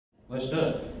Let's do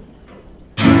it.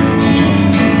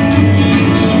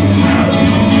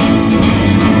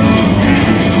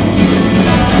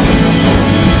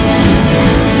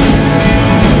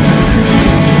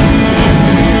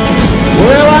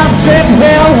 Well, I'm sitting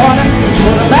here wanting to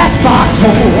put a matchbox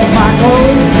over my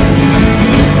clothes.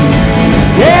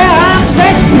 Yeah, I'm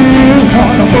sitting here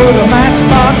wanting to put a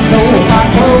matchbox over my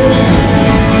clothes.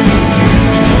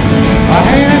 I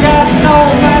ain't got no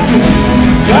matches,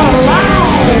 got a long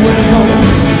way to go.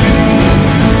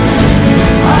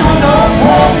 I'm an old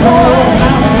poor boy,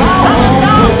 and I'm a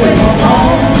long way to go.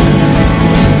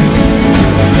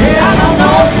 Yeah, I'm an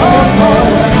old poor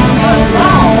boy, and I'm a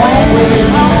long way to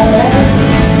go.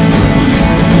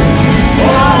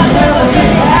 Well, I'll never be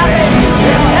happy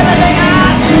if everything I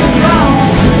do is wrong.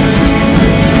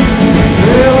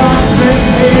 Well, I'm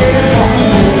sitting here on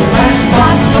the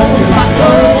matchbox over my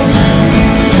clothes.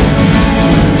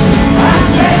 I'm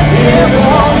sitting here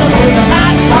walking with a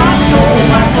matchbox over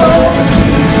my clothes.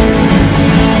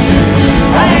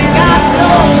 I ain't got no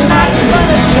matches, but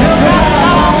I still got a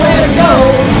long way to go.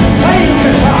 Hey,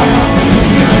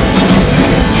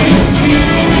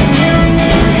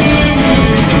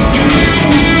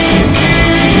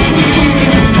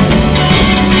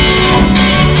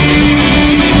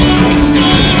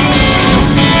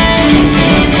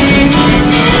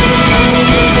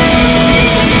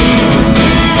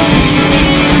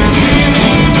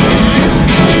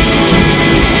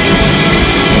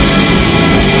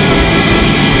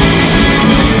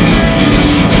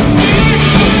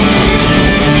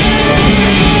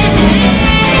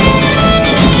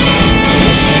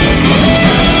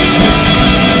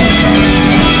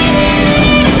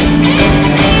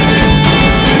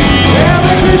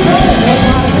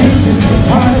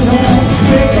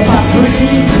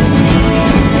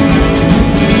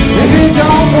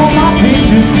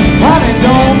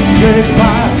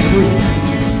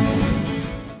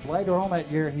 later on that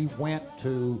year, he went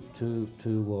to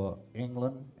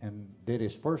England and did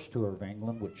his first tour of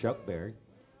England with Chuck Berry.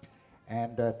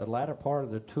 And at the latter part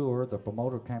of the tour, the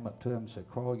promoter came up to him and said,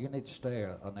 "Carl, you need to stay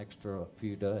an extra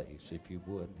few days if you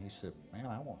would." And he said, "Man,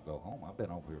 I want to go home. I've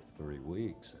been over here for 3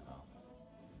 weeks. And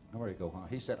I'm ready to go home."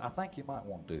 He said, "I think you might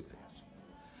want to do this."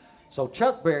 So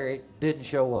Chuck Berry didn't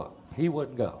show up. He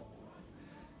wouldn't go.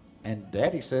 And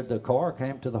Daddy said the car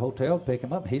came to the hotel to pick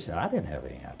him up. He said, "I didn't have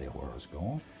any idea where I was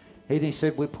going." He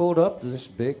said, "We pulled up to this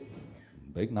big,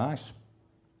 nice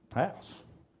house."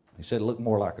 He said it looked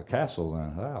more like a castle than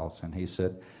a house. And he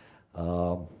said,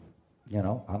 I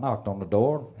knocked on the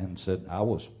door and said I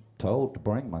was told to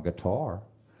bring my guitar.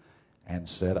 And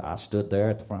said I stood there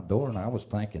at the front door and I was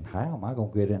thinking, how am I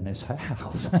going to get in this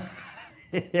house?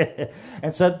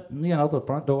 And said, the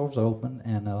front door was open.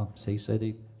 And he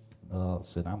said,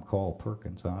 "I'm Carl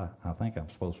Perkins. I think I'm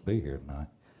supposed to be here tonight."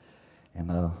 And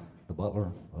the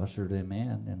butler ushered him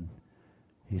in, and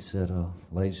he said,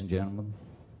 "Ladies and gentlemen,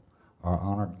 our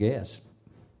honored guest,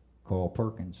 Carl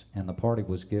Perkins," and the party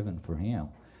was given for him.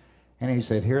 And he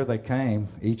said, "Here they came,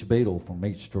 each Beatle from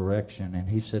each direction." And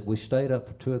he said, "We stayed up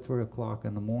for 2 or 3 o'clock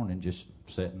in the morning just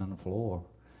sitting on the floor.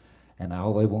 And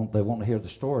all they want to hear the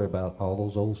story about all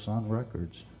those old Sun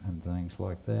records and things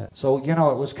like that." So,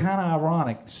 it was kind of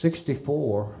ironic.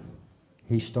 1964,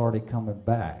 he started coming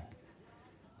back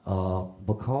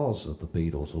because of the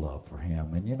Beatles' love for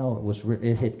him. And,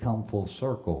 it had come full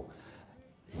circle.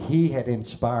 He had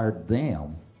inspired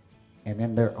them, and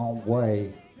in their own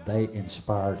way, they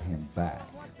inspired him back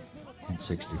in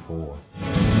 1964.